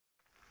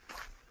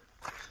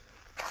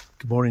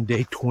Good morning,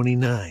 day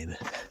 29.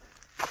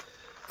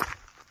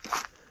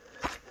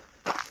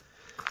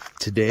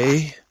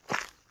 Today,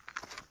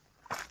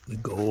 the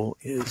goal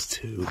is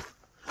to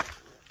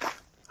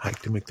hike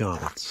to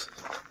McDonald's.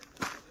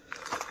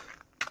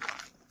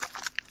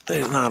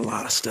 There's not a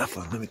lot of stuff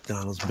on the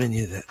McDonald's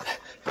menu that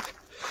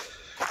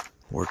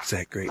works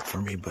that great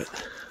for me, but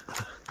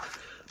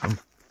I'm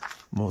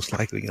most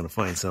likely going to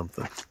find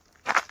something.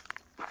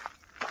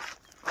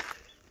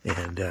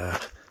 And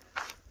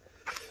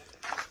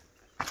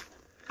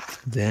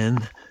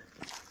then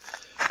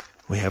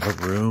we have a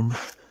room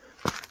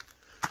at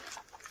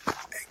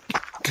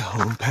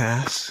Cajon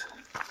Pass.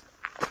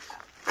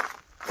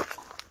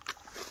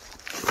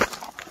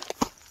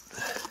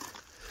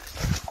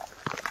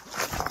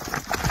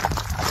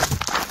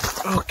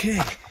 Okay,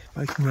 if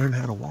I can learn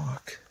how to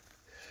walk.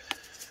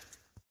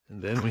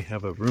 And then we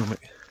have a room at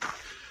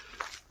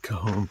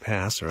Cajon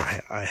Pass, or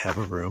I have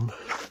a room.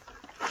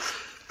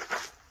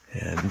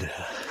 And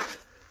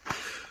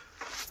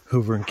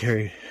Hoover and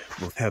Carrie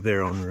both have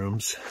their own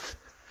rooms.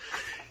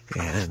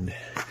 And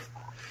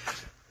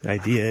the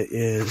idea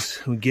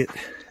is we get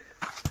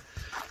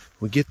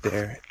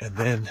there and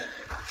then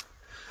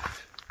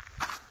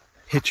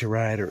hitch a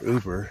ride or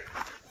Uber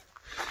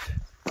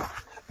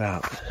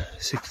about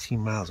 16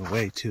 miles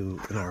away to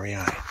an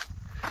REI,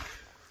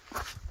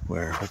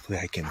 where hopefully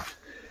I can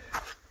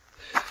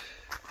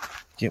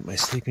get my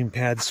sleeping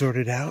pad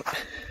sorted out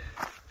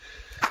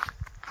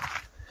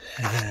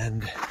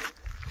and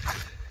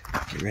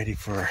get ready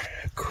for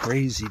a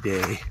crazy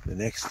day the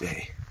next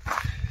day,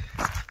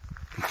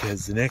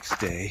 because the next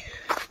day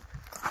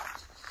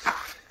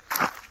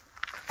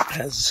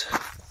has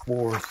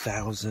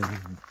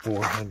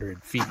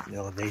 4,400 feet in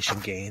elevation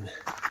gain.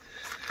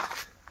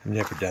 I've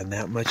never done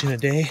that much in a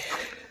day.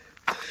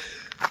 I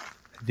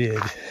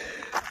did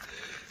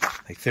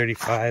like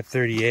 35,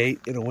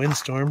 38 in a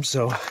windstorm,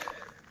 so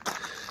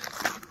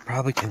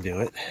probably can do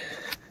it.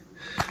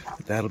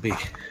 But that'll be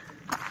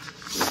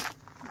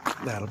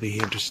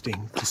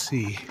interesting to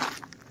see.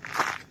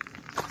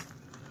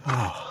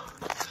 Oh,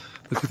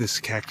 look at this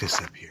cactus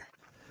up here.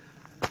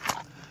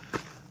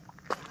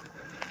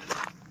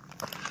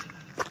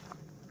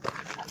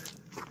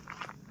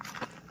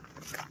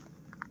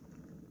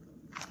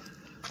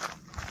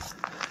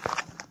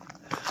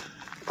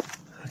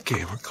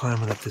 Okay, we're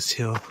climbing up this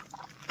hill.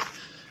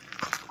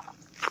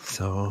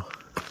 So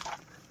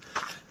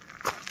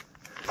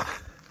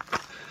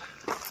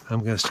I'm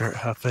gonna start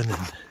huffing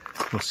and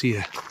we'll see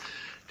you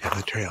down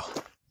the trail.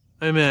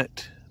 I'm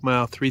at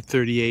mile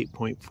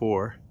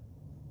 338.4.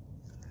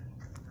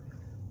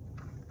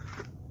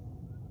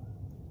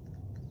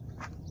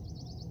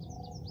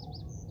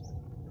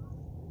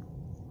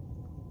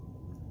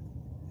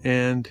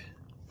 And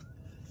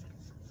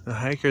the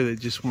hiker that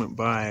just went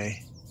by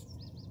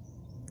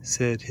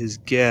said his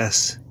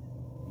guess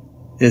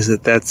is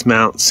that that's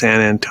Mount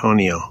San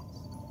Antonio.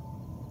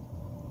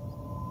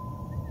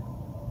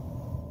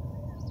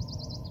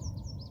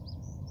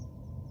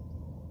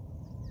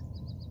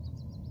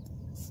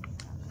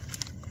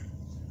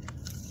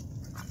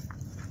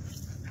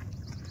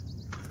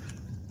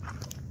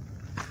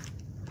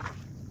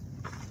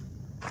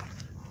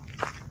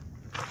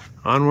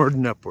 Onward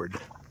and upward.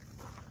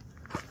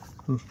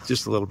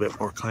 Just a little bit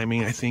more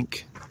climbing, I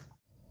think.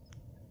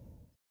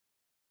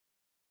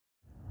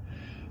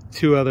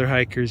 Two other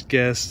hikers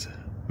guessed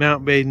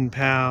Mount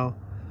Baden-Powell,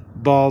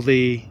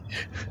 Baldy,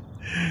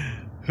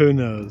 who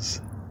knows?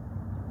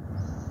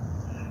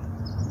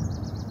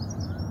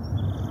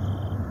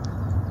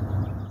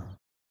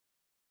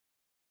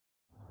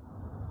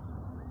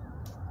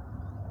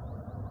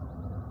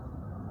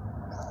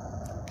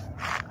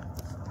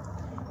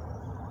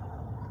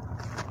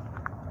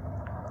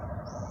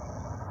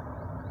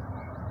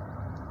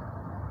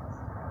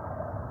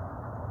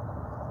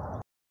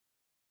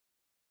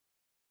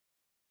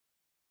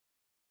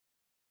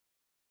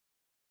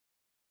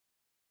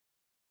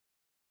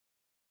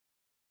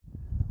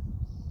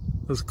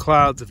 Those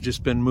clouds have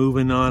just been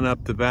moving on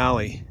up the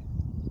valley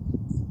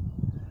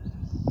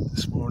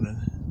this morning.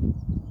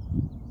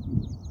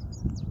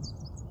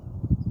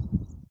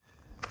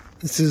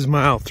 This is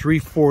mile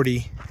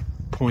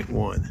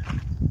 340.1.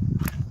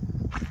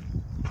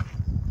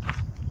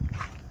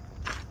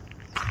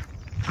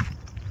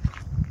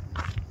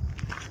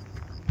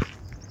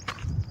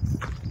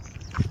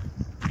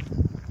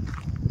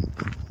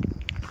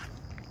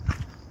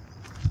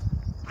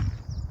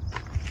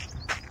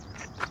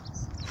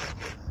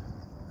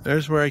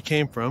 There's where I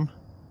came from.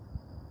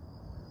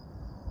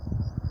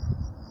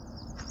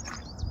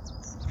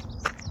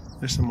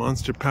 There's some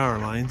monster power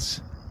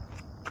lines.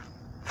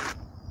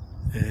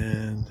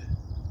 And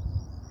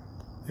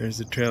there's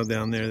the trail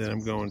down there that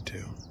I'm going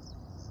to.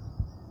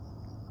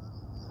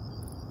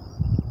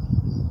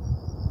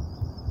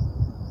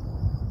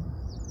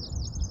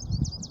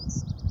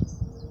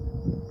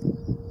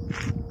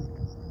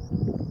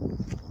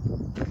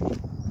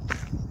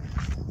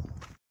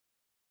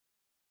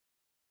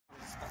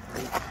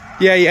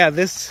 Yeah,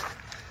 this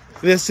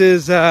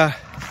is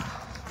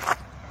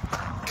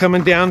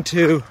coming down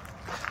to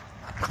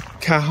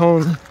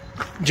Cajon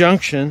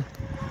Junction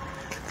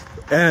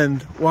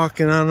and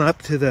walking on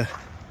up to the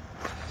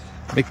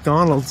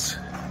McDonald's.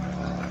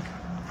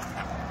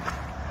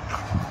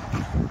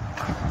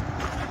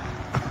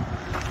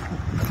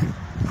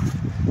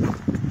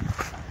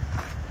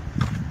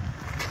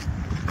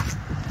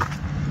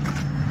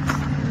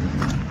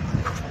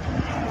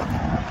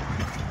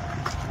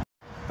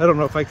 I don't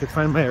know if I could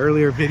find my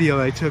earlier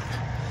video I took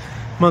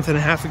a month and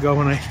a half ago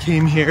when I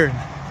came here and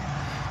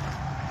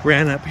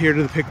ran up here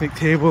to the picnic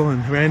table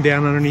and ran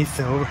down underneath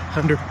the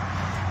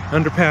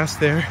underpass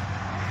there.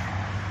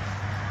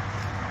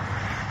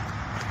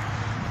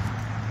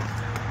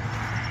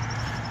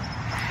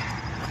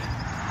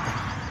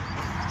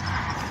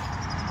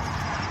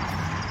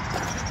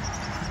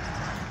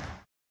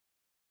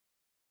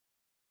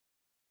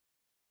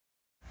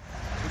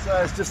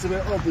 So it's just a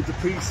bit odd with the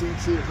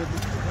PCT.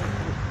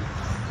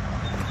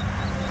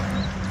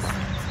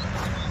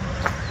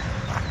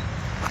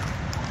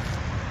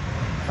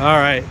 All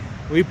right,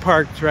 we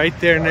parked right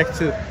there next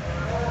to,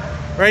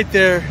 right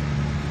there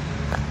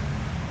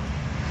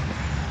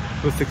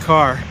with the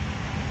car.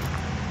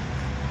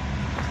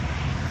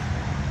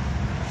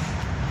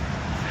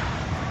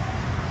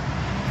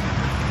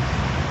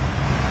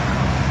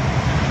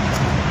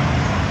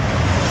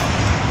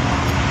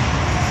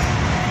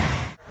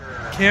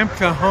 Camp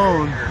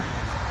Cajon,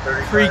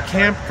 free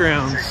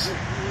campgrounds.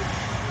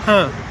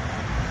 Huh.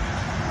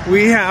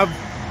 We have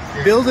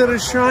builded a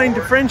shrine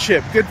to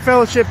friendship, good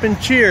fellowship, and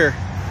cheer,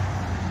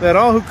 that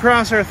all who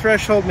cross our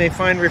threshold may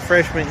find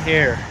refreshment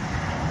here.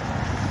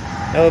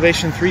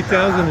 Elevation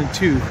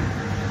 3002.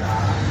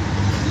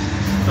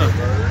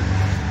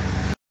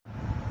 Huh.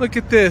 Look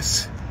at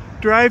this.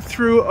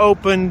 Drive-through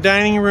open,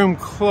 dining room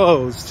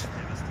closed.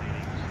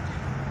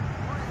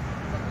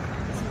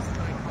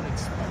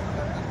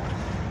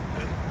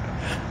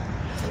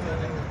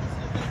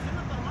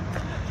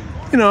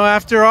 You know,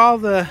 after all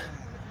the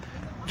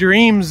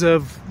dreams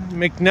of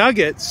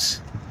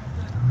McNuggets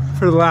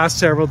for the last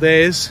several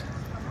days,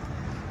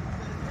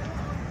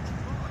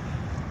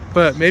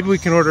 but maybe we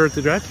can order at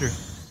the drive-thru.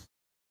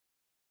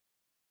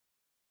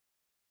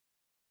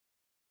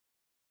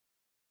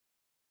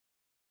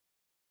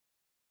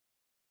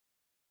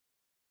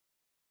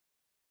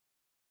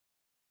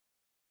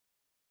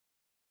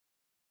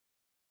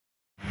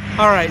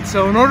 All right,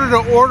 so in order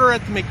to order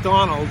at the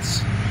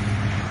McDonald's,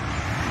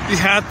 you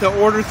have to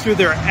order through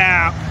their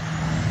app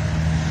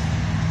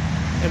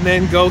and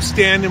then go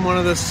stand in one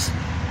of the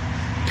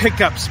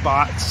pickup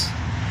spots.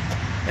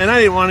 And I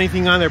didn't want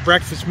anything on their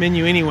breakfast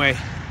menu anyway,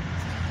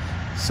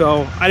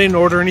 so I didn't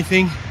order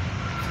anything.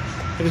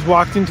 I just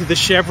walked into the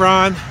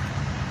Chevron,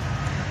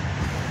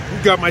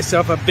 got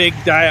myself a big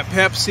Diet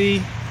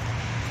Pepsi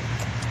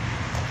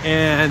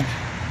and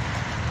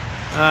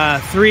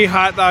 3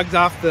 hot dogs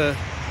off the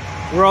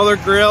roller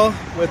grill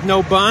with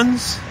no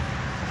buns,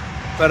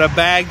 but a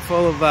bag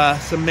full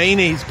of some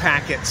mayonnaise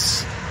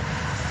packets,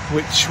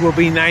 which will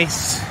be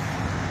nice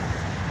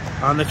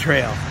on the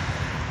trail.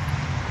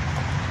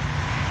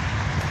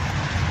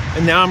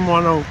 And now I'm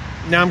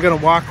gonna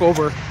walk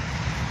over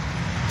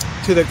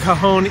to the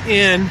Cajon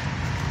Inn,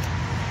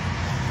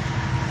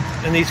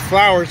 and these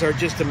flowers are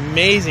just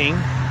amazing.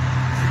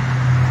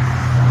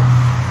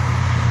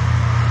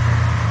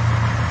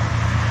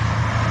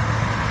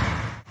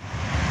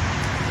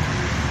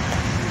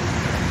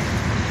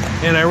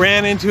 And I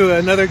ran into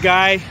another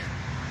guy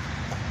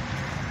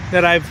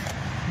that I've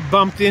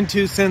bumped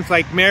into since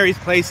like Mary's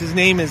place. His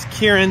name is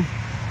Kieran.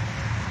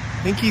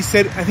 I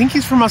think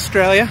he's from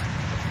Australia.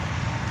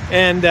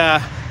 And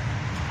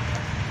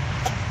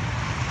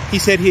he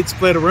said he'd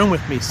split a room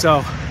with me,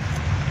 so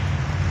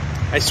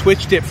I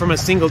switched it from a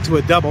single to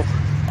a double.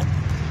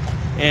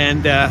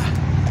 And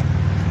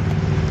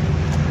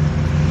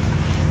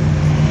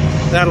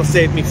that'll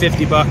save me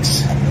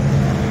 $50.